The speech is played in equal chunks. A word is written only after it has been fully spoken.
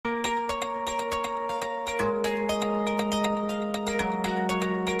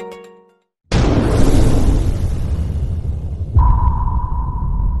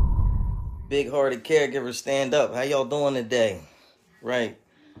Big-hearted caregivers, stand up. How y'all doing today? Right.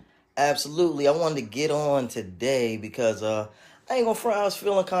 Absolutely. I wanted to get on today because I ain't gonna front. I was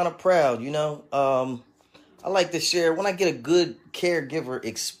feeling kind of proud, I like to share when I get a good caregiver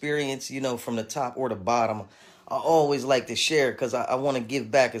experience, from the top or the bottom. I always like to share because I want to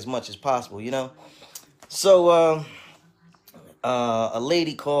give back as much as possible. So a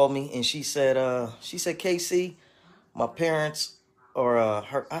lady called me and she said, KC, my parents or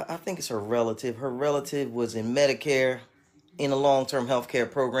I think it's her relative. Her relative was in Medicare in a long-term health care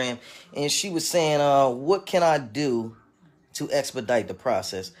program, and she was saying, what can I do to expedite the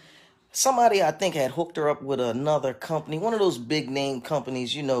process? Somebody I think had hooked her up with another company, one of those big name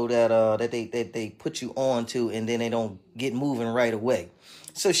companies, that they put you on to, and then they don't get moving right away.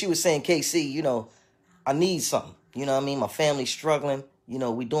 So she was saying, KC, I need something. You know what I mean? My family's struggling.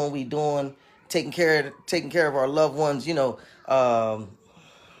 We doing what we doing, taking care of our loved ones. I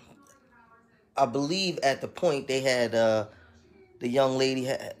believe at the point they had the young lady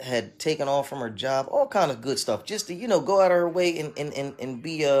had taken off from her job, all kind of good stuff, just to go out of her way and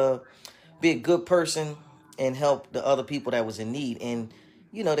be a good person and help the other people that was in need. And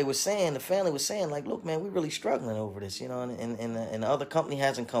the family was saying, like, look, man, we're really struggling over this, and the other company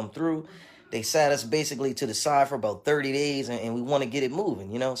hasn't come through. They sat us basically to the side for about 30 days, and we want to get it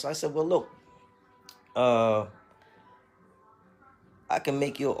moving. So I said, well, look, I can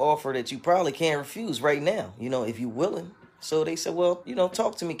make you an offer that you probably can't refuse right now, if you're willing. So they said, well,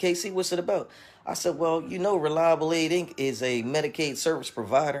 talk to me, Casey. What's it about? I said, well, Reliable Aid Inc. is a Medicaid service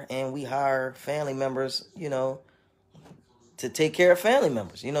provider, and we hire family members, to take care of family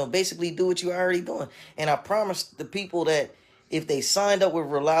members, basically do what you're already doing. And I promised the people that if they signed up with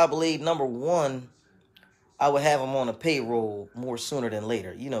Reliable Aid number one, I would have them on a payroll more sooner than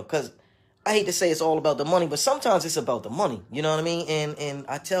later, because I hate to say it's all about the money, but sometimes it's about the money, you know what I mean? And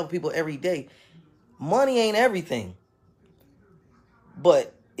I tell people every day, money ain't everything.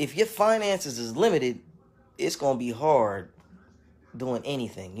 But if your finances is limited, it's gonna be hard doing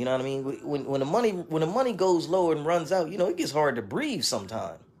anything. You know what I mean? When the money goes low and runs out, it gets hard to breathe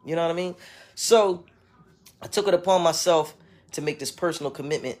sometimes. You know what I mean? So I took it upon myself to make this personal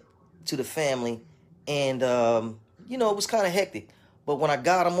commitment to the family, and it was kind of hectic. But when I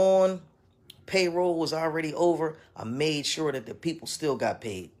got them on, payroll was already over. I made sure that the people still got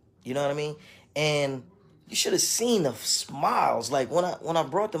paid. You know what I mean? And you should have seen the smiles, like when I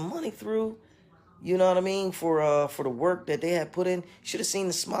brought the money through, you know what I mean, for the work that they had put in. You should have seen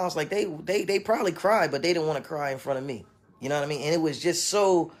the smiles. Like they probably cried, but they didn't want to cry in front of me. You know what I mean? And it was just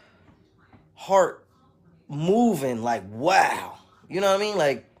so heart moving, like, wow. You know what I mean?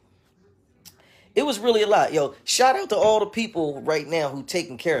 Like, it was really a lot. Yo, shout out to all the people right now who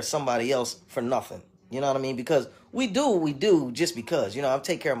taking care of somebody else for nothing. You know what I mean? Because we do what we do just because. I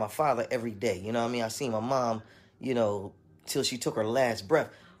take care of my father every day. You know what I mean? I seen my mom, till she took her last breath.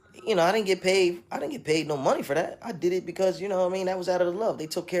 I didn't get paid. I didn't get paid no money for that. I did it because, that was out of the love. They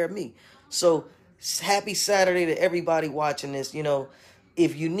took care of me. So happy Saturday to everybody watching this.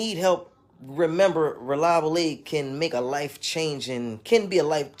 If you need help, remember Reliable Aid can be a life-changing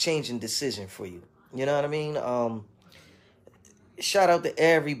decision for you. You know what I mean? Shout out to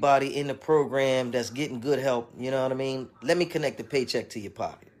everybody in the program that's getting good help. You know what I mean? Let me connect the paycheck to your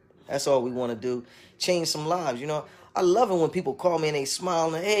pocket. That's all we want to do. Change some lives. I love it when people call me and they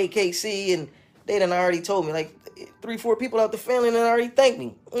smile and, hey, KC, and they done already told me, like 3-4 people out the family and already thanked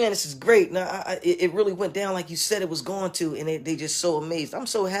me. Man, this is great. Now, it really went down like you said it was going to, and they just so amazed. I'm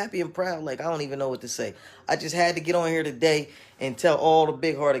so happy and proud, like I don't even know what to say. I just had to get on here today and tell all the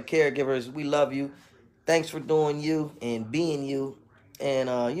big-hearted caregivers, we love you. Thanks for doing you and being you. And,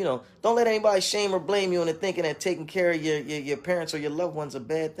 don't let anybody shame or blame you into thinking that taking care of your parents or your loved ones is a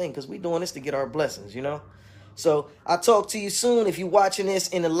bad thing, because we doing this to get our blessings, So I'll talk to you soon. If you're watching this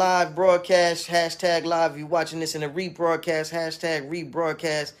in the live broadcast, hashtag live. If you're watching this in a rebroadcast, hashtag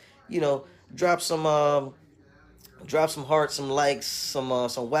rebroadcast. Drop some hearts, some likes, some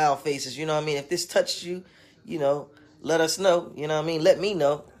wow faces. You know what I mean? If this touched you, let us know. You know what I mean? Let me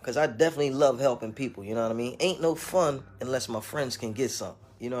know, because I definitely love helping people. You know what I mean? Ain't no fun unless my friends can get some.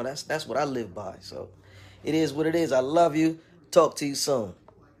 That's what I live by. So it is what it is. I love you. Talk to you soon.